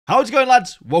How's it going,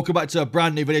 lads? Welcome back to a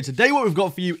brand new video. Today what we've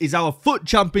got for you is our FUT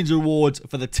Champions rewards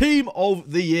for the team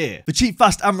of the year. For cheap,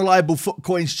 fast and reliable FUT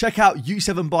coins, check out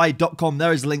u7buy.com.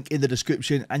 There is a link in the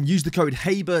description and use the code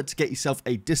HABER to get yourself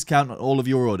a discount on all of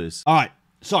your orders. Alright,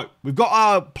 so we've got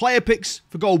our player picks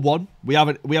for Gold 1. We have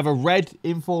a red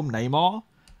informed Neymar.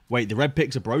 Wait, the red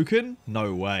picks are broken?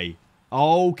 No way.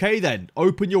 Okay then,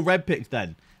 open your red picks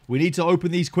then. We need to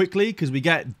open these quickly because we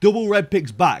get double red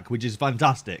picks back, which is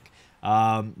fantastic.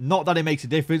 Not that it makes a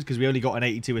difference because we only got an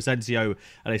 82 Asensio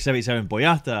and a 77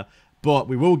 Boyata, but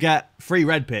we will get 3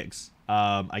 red picks,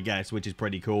 I guess, which is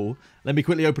pretty cool. Let me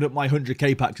quickly open up my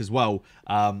 100k packs as well.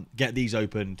 Get these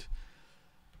opened.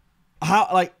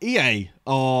 EA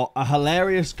are a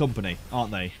hilarious company, aren't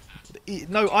they?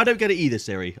 No, I don't get it either,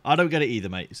 Siri. I don't get it either,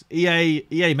 mates.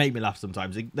 EA make me laugh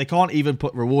sometimes. They can't even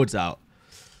put rewards out.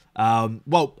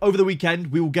 Well, over the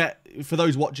weekend, we will get, for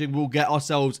those watching, we'll get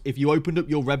ourselves, if you opened up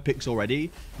your red picks already,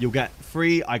 you'll get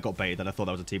 3, I got baited, and I thought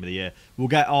that was a team of the year. We'll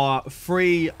get our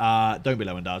 3, don't be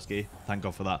Lewandowski, thank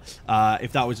God for that.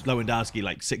 If that was Lewandowski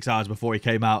like 6 hours before he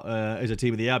came out as a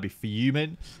team of the year, I'd be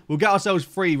fuming. We'll get ourselves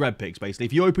 3 red picks, basically.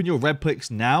 If you open your red picks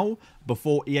now,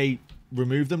 before EA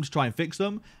remove them to try and fix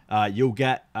them, you'll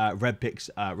get red picks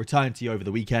returned to you over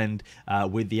the weekend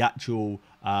with the actual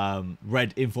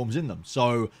red informs in them.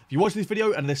 So if you watch this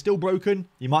video and they're still broken,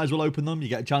 you might as well open them. You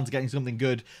get a chance of getting something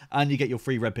good and you get your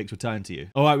free red picks returned to you.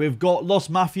 All right, we've got Los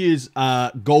Mafia's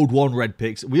Gold 1 red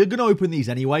picks. We are going to open these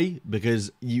anyway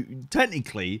because you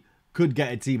technically could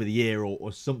get a team of the year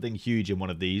or something huge in one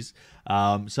of these.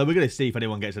 So we're going to see if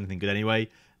anyone gets anything good anyway.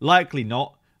 Likely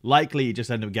not. Likely you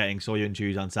just end up getting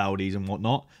Soyunchus and Saudis and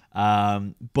whatnot.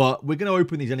 But we're going to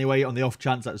open these anyway on the off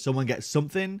chance that someone gets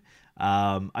something.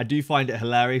 I do find it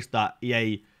hilarious that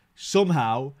EA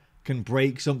somehow can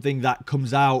break something that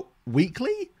comes out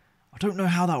weekly. I don't know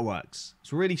how that works.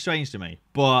 It's really strange to me.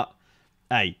 But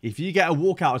hey, if you get a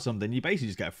walkout or something, you basically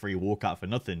just get a free walkout for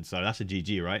nothing. So that's a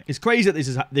GG, right? It's crazy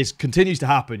that this continues to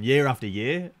happen year after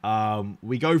year.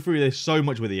 We go through this so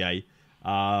much with EA.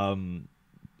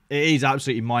 It is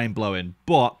absolutely mind-blowing,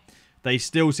 but they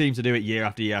still seem to do it year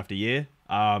after year after year.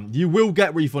 You will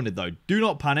get refunded, though. Do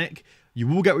not panic. You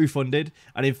will get refunded.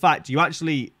 And in fact, you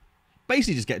actually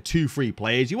basically just get 2 free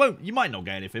players. You might not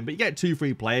get anything, but you get 2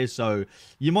 free players. So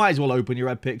you might as well open your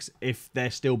red picks if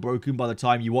they're still broken by the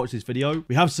time you watch this video.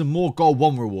 We have some more Gold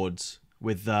 1 rewards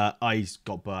with, he's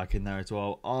got Burke in there as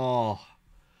well. Oh,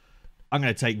 I'm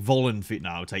going to take Vollen. No,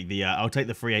 I'll take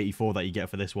the 384 that you get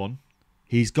for this one.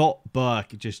 He's got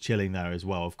Burke just chilling there as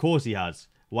well. Of course he has.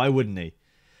 Why wouldn't he?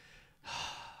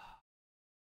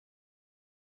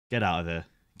 Get out of there.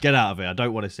 Get out of here. I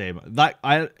don't want to see him.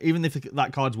 Even if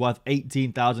that card's worth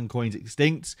 18,000 coins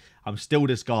extinct, I'm still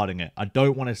discarding it. I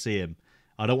don't want to see him.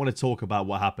 I don't want to talk about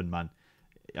what happened, man.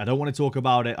 I don't want to talk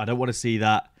about it. I don't want to see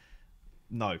that.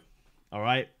 No. All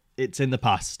right? It's in the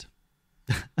past.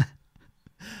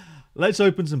 Let's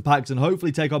open some packs and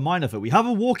hopefully take on mine effort. We have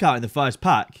a walkout in the first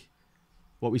pack.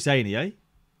 What we saying here?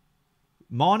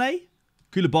 Mane?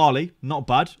 Koulibaly, not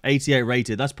bad. 88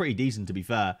 rated. That's pretty decent, to be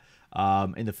fair,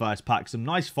 in the first pack. Some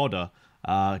nice fodder.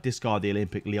 Discard the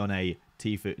Olympic Lyonnais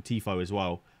Tifo as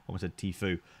well. Almost said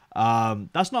Tifu.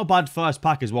 That's not a bad first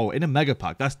pack as well. In a mega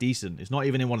pack, that's decent. It's not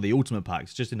even in one of the ultimate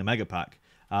packs, just in a mega pack.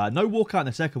 No walkout in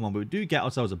the second one, but we do get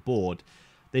ourselves a board.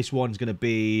 This one's going to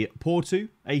be Porto,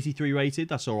 83 rated.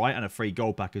 That's all right. And a free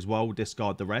gold pack as well. We'll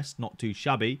discard the rest. Not too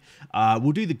shabby.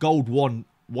 We'll do the Gold 1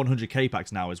 100k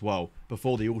packs now as well,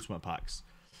 before the ultimate packs.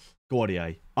 Go on,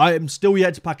 EA. I am still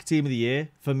yet to pack a team of the year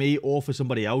for me or for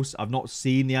somebody else. I've not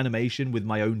seen the animation with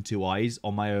my own 2 eyes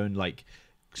on my own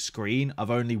screen. I've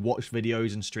only watched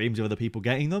videos and streams of other people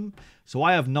getting them. So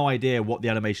I have no idea what the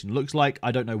animation looks like.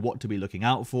 I don't know what to be looking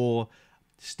out for.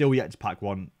 Still yet to pack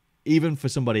one, even for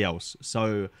somebody else.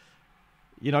 So,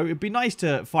 you know, it'd be nice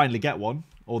to finally get one,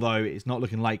 although it's not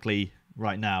looking likely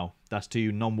right now. That's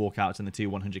 2 non-walkouts and the 2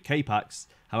 100k packs.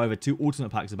 However, 2 ultimate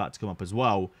packs are about to come up as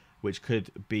well, which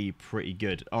could be pretty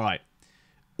good. All right,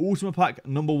 ultimate pack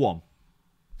number 1.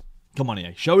 Come on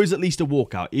here, show us at least a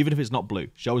walkout, even if it's not blue.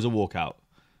 Show us a walkout,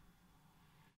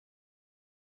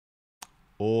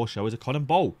 or show us a Cotton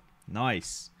Bowl.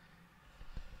 Nice.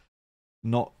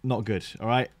 Not good. All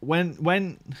right. When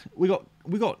we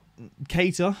got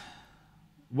Cater.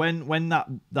 When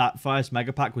that first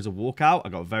mega pack was a walkout, I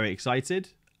got very excited.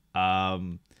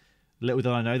 Little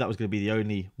did I know that was going to be the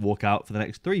only walkout for the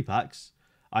next 3 packs.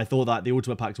 I thought that the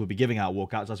ultimate packs would be giving out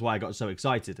walkouts. That's why I got so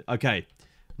excited. Okay,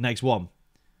 next one.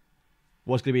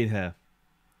 What's going to be in here?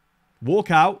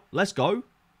 Walkout. Let's go.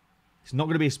 It's not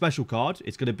going to be a special card.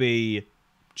 It's going to be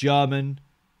German,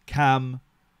 Cam,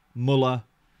 Muller.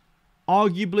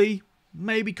 Arguably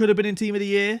maybe could have been in Team of the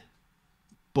Year,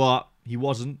 but he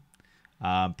wasn't.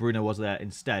 Bruno was there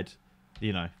instead.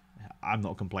 You know, I'm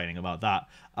not complaining about that.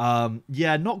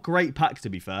 Yeah, not great packs, to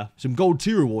be fair. Some Gold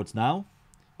 2 rewards now.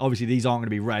 Obviously, these aren't going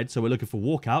to be red, so we're looking for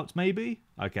walkouts, maybe?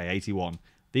 Okay, 81.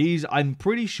 These, I'm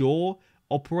pretty sure,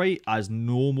 operate as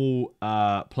normal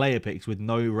player picks with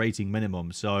no rating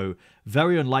minimum. So,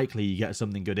 very unlikely you get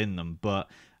something good in them. But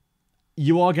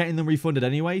you are getting them refunded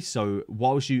anyway. So,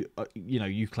 whilst you,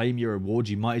 you claim your rewards,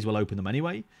 you might as well open them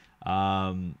anyway.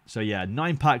 So yeah,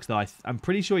 9 packs though. I'm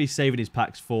pretty sure he's saving his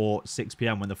packs for 6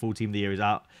 PM when the full Team of the Year is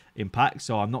out in packs.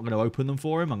 So I'm not going to open them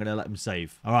for him. I'm going to let him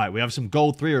save. All right, we have some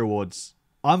Gold 3 rewards.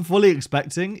 I'm fully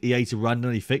expecting EA to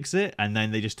randomly fix it and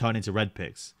then they just turn into red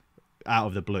picks out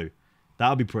of the blue. That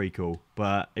would be pretty cool,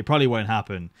 but it probably won't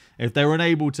happen. If they're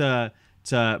unable to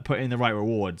put in the right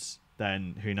rewards,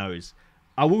 then who knows.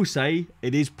 I will say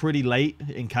it is pretty late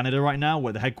in Canada right now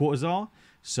where the headquarters are.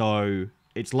 So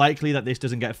it's likely that this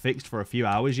doesn't get fixed for a few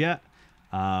hours yet.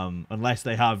 Unless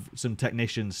they have some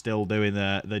technicians still doing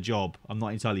the job. I'm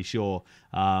not entirely sure.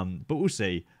 But we'll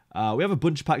see. We have a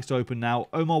bunch of packs to open now.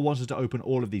 Omar wants us to open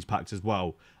all of these packs as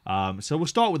well. So we'll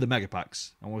start with the mega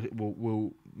packs. And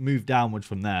we'll move downwards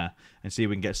from there. And see if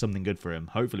we can get something good for him.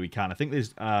 Hopefully we can. I think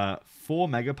there's 4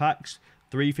 mega packs.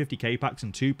 3 50k packs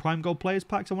and 2 prime gold players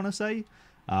packs, I want to say.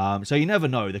 So you never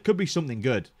know. There could be something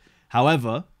good.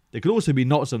 However, there could also be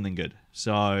not something good.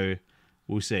 So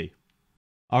we'll see.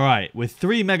 All right. With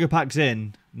 3 mega packs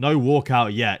in, no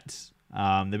walkout yet.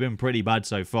 They've been pretty bad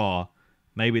so far.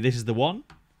 Maybe this is the one?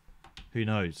 Who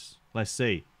knows? Let's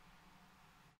see.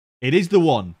 It is the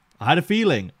one. I had a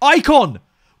feeling. Icon!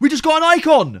 We just got an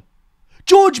icon!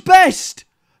 George Best!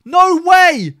 No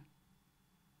way!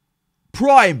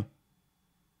 Prime.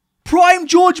 Prime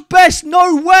George Best!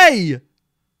 No way!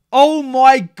 Oh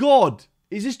my god.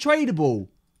 Is this tradable?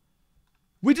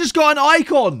 We just got an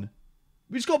icon.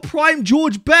 We just got Prime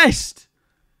George Best.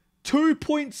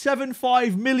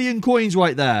 2.75 million coins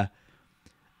right there.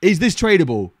 Is this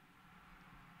tradable?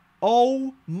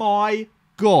 Oh my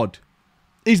god.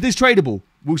 Is this tradable?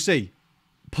 We'll see.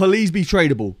 Please be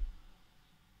tradable.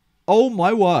 Oh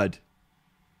my word.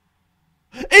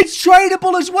 It's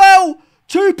tradable as well.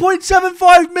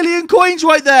 2.75 million coins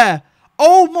right there.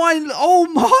 Oh my. Oh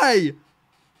my.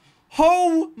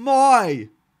 Oh my.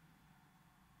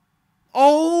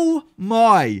 Oh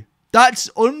my. That's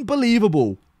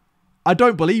unbelievable. I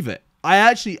don't believe it.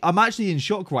 I'm actually in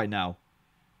shock right now.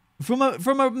 From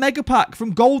a mega pack,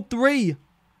 from Gold 3.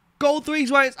 Gold 3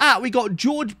 is where it's at. We got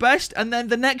George Best and then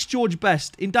the next George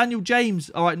Best in Daniel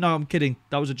James. All right, no, I'm kidding.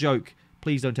 That was a joke.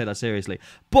 Please don't take that seriously.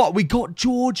 But we got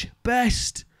George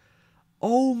Best.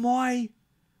 Oh my.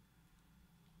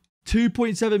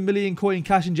 2.7 million coin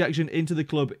cash injection into the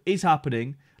club is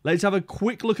happening. Let's have a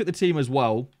quick look at the team as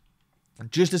well.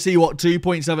 Just to see what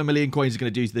 2.7 million coins is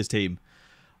going to do to this team.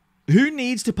 Who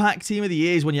needs to pack Team of the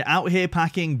Years when you're out here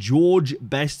packing George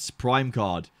Best's Prime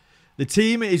card? The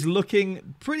team is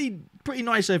looking pretty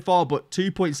nice so far, but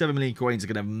 2.7 million coins are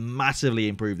going to massively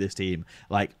improve this team.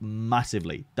 Like,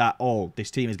 massively.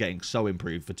 This team is getting so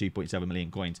improved for 2.7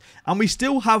 million coins. And we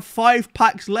still have 5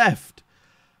 packs left.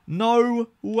 No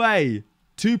way.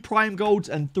 2 Prime Golds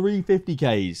and 3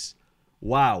 50Ks.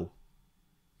 Wow.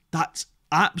 That's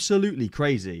absolutely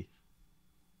crazy.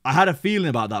 I had a feeling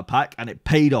about that pack and it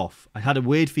paid off. I had a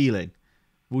weird feeling.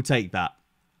 We'll take that.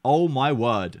 Oh my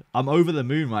word. I'm over the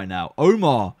moon right now.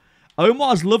 Omar.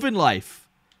 Omar's loving life.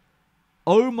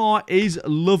 Omar is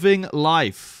loving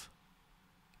life.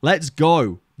 Let's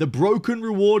go. The Broken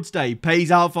Rewards Day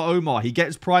pays out for Omar. He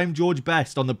gets Prime George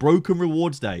Best on the Broken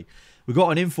Rewards Day. We've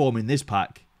got an Inform in this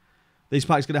pack. This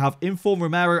pack's going to have Inform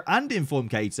Romero and Inform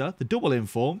Keita. The double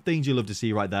Inform. Things you love to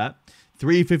see right there.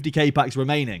 3 50k packs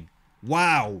remaining.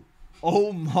 Wow.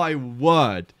 Oh my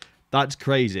word. That's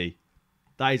crazy.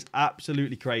 That is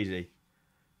absolutely crazy.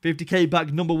 50k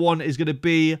pack number 1 is going to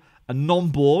be a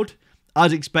non-board.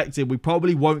 As expected, we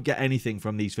probably won't get anything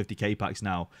from these 50k packs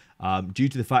now. Due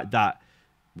to the fact that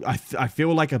I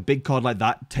feel like a big card like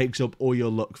that takes up all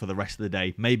your luck for the rest of the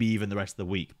day. Maybe even the rest of the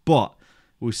week. But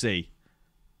we'll see.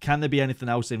 Can there be anything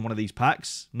else in one of these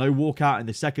packs? No walkout in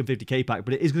the second 50k pack.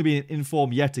 But it is going to be an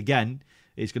Inform yet again.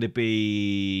 It's going to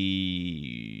be...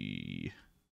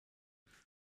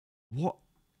 What?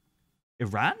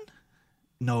 Iran?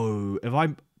 No.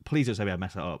 Please don't say I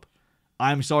messed that up.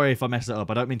 I'm sorry if I messed it up.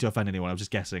 I don't mean to offend anyone. I was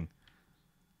just guessing.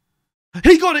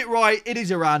 He got it right. It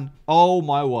is Iran. Oh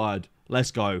my word.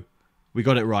 Let's go. We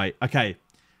got it right. Okay.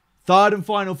 Third and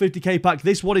final 50k pack.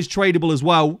 This one is tradable as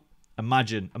well.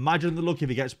 Imagine the luck if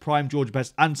he gets Prime George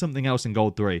Best and something else in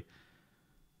Gold 3.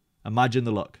 Imagine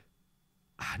the luck.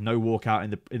 No walkout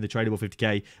in the tradable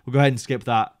 50k. We'll go ahead and skip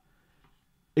that.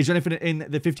 Is there anything in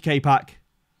the 50k pack?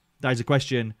 That is a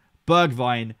question.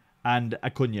 Bergwijn and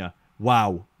Acuna.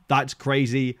 Wow, that's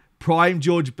crazy. Prime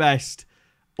George Best.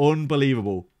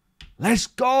 Unbelievable. Let's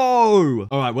go!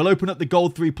 All right, we'll open up the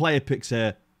gold 3 player picks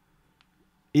here.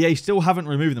 EA still haven't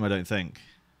removed them, I don't think.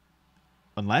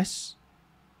 Unless?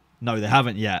 No, they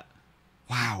haven't yet.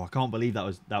 Wow, I can't believe that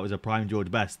was a Prime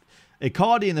George Best.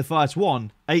 Icardi in the first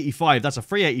one, 85. That's a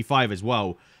free 85 as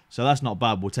well. So that's not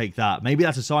bad. We'll take that. Maybe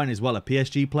that's a sign as well. A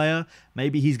PSG player.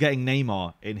 Maybe he's getting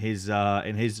Neymar in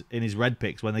his red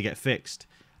picks when they get fixed.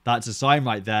 That's a sign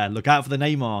right there. Look out for the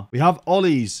Neymar. We have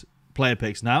Ollie's player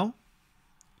picks now.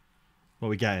 What are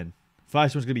we getting?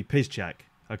 First one's going to be Piszczek.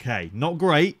 Okay, not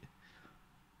great.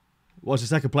 What's the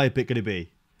second player pick going to be?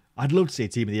 I'd love to see a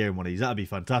team of the year in one of these. That would be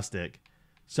fantastic.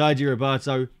 Sergio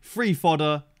Roberto, free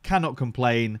fodder. Cannot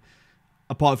complain.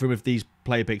 Apart from if these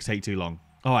player picks take too long.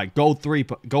 All right, gold 3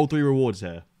 rewards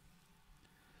here.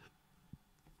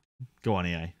 Go on,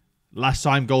 EA. Last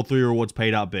time gold 3 rewards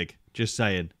paid out big. Just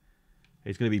saying.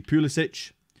 It's going to be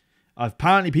Pulisic.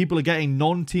 Apparently, people are getting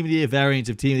non-Team of the Year variants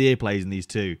of Team of the Year plays in these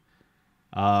too.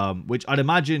 Which I'd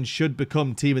imagine should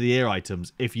become Team of the Year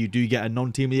items if you do get a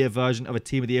non-Team of the Year version of a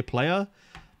Team of the Year player.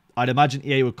 I'd imagine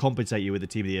EA would compensate you with the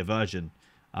Team of the Year version.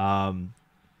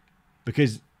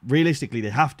 Because realistically, they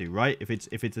have to, right? If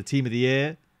it's a Team of the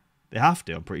Year, they have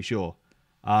to, I'm pretty sure.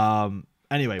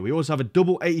 Anyway, we also have a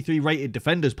double 83 rated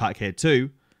defenders pack here too.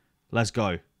 Let's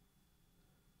go.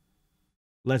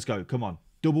 Let's go. Come on.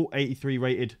 Double 83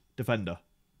 rated defender.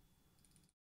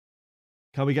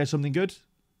 Can we get something good?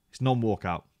 It's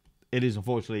non-walkout. It is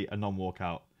unfortunately a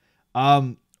non-walkout.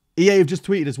 EA have just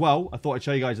tweeted as well. I thought I'd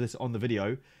show you guys this on the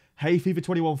video. Hey, FIFA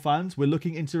 21 fans, we're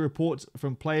looking into reports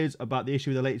from players about the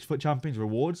issue with the latest FUT Champions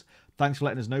rewards. Thanks for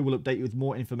letting us know. We'll update you with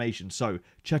more information. So,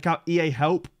 check out EA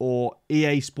Help or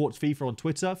EA Sports FIFA on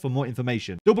Twitter for more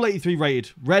information. Double 83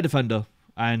 rated, rare defender,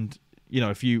 and, you know,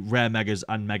 a few rare megas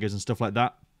and stuff like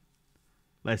that.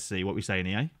 Let's see what we say in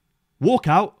EA.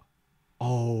 Walkout.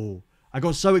 Oh, I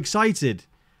got so excited.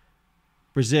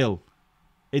 Brazil.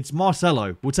 It's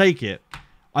Marcelo. We'll take it.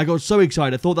 I got so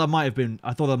excited. I thought that might have been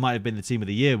the team of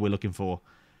the year we're looking for.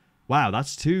 Wow, that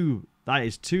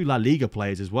is two La Liga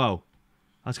players as well.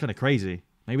 That's kind of crazy.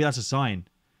 Maybe that's a sign.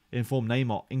 Inform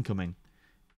Neymar incoming.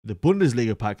 The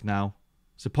Bundesliga pack now.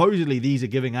 Supposedly these are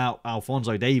giving out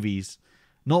Alphonso Davies.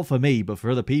 Not for me, but for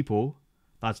other people.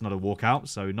 That's not a walkout,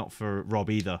 so not for Rob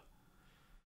either.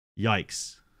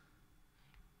 Yikes.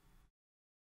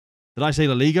 Did I say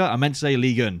La Liga? I meant to say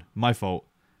Ligue 1. My fault.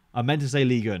 I meant to say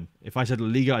Ligue 1. If I said La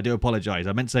Liga, I do apologise.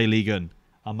 I meant to say Ligue 1.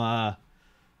 I'm a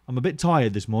bit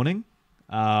tired this morning,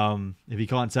 if you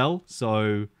can't tell.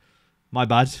 So, my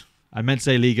bad. I meant to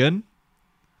say Ligue 1.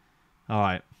 All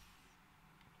right.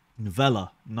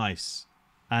 Vela, nice.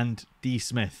 And D.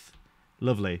 Smith,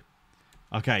 lovely.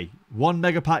 Okay, 1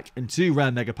 mega pack and 2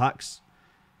 rare mega packs.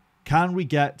 Can we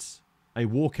get a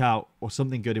walkout or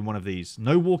something good in one of these?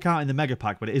 No walkout in the mega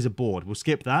pack, but it is a board. We'll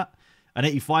skip that. An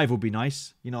 85 would be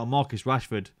nice. You know, a Marcus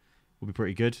Rashford would be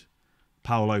pretty good.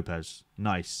 Paul Lopez.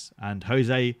 Nice. And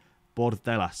Jose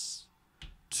Bordelas.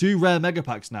 2 rare mega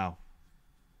packs now.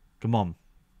 Come on.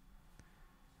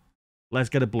 Let's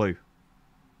get a blue.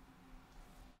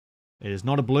 It is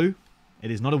not a blue.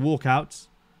 It is not a walkout.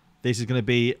 This is going to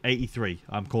be 83.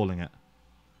 I'm calling it.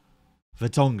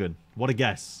 Vertonghen. What a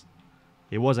guess.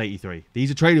 It was 83.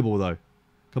 These are tradable though.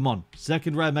 Come on.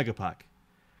 Second rare mega pack.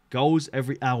 Goals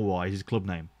every hour is his club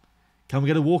name. Can we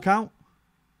get a walkout?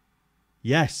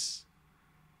 Yes.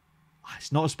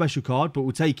 It's not a special card, but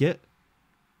we'll take it.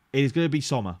 It is going to be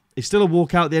Sommer. It's still a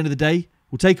walkout at the end of the day.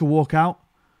 We'll take a walkout.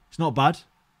 It's not bad.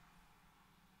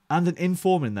 And an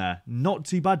inform in there. Not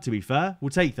too bad, to be fair. We'll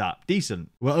take that. Decent.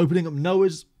 We're opening up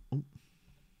Noah's...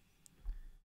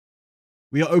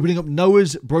 We are opening up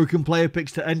Noah's broken player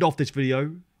picks to end off this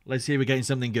video. Let's see if we're getting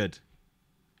something good.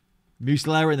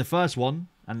 Muslera in the first one.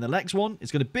 And the next one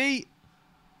is going to be...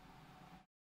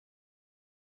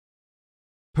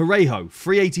 Parejo,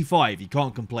 385. You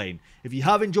can't complain. If you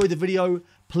have enjoyed the video,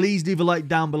 please leave a like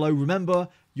down below. Remember,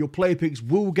 your player picks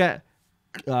will get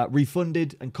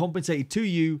refunded and compensated to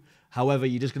you. However,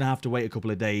 you're just going to have to wait a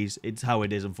couple of days. It's how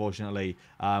it is, unfortunately,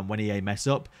 when EA mess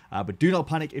up. But do not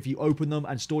panic if you open them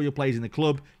and store your players in the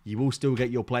club. You will still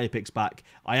get your player picks back.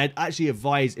 I'd actually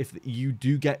advise if you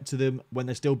do get to them when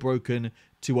they're still broken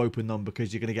to open them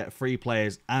because you're going to get free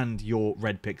players and your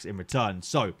red picks in return.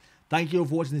 So, thank you all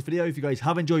for watching this video. If you guys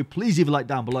have enjoyed, please leave a like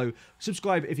down below.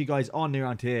 Subscribe if you guys are new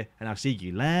around here. And I'll see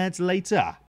you lads later.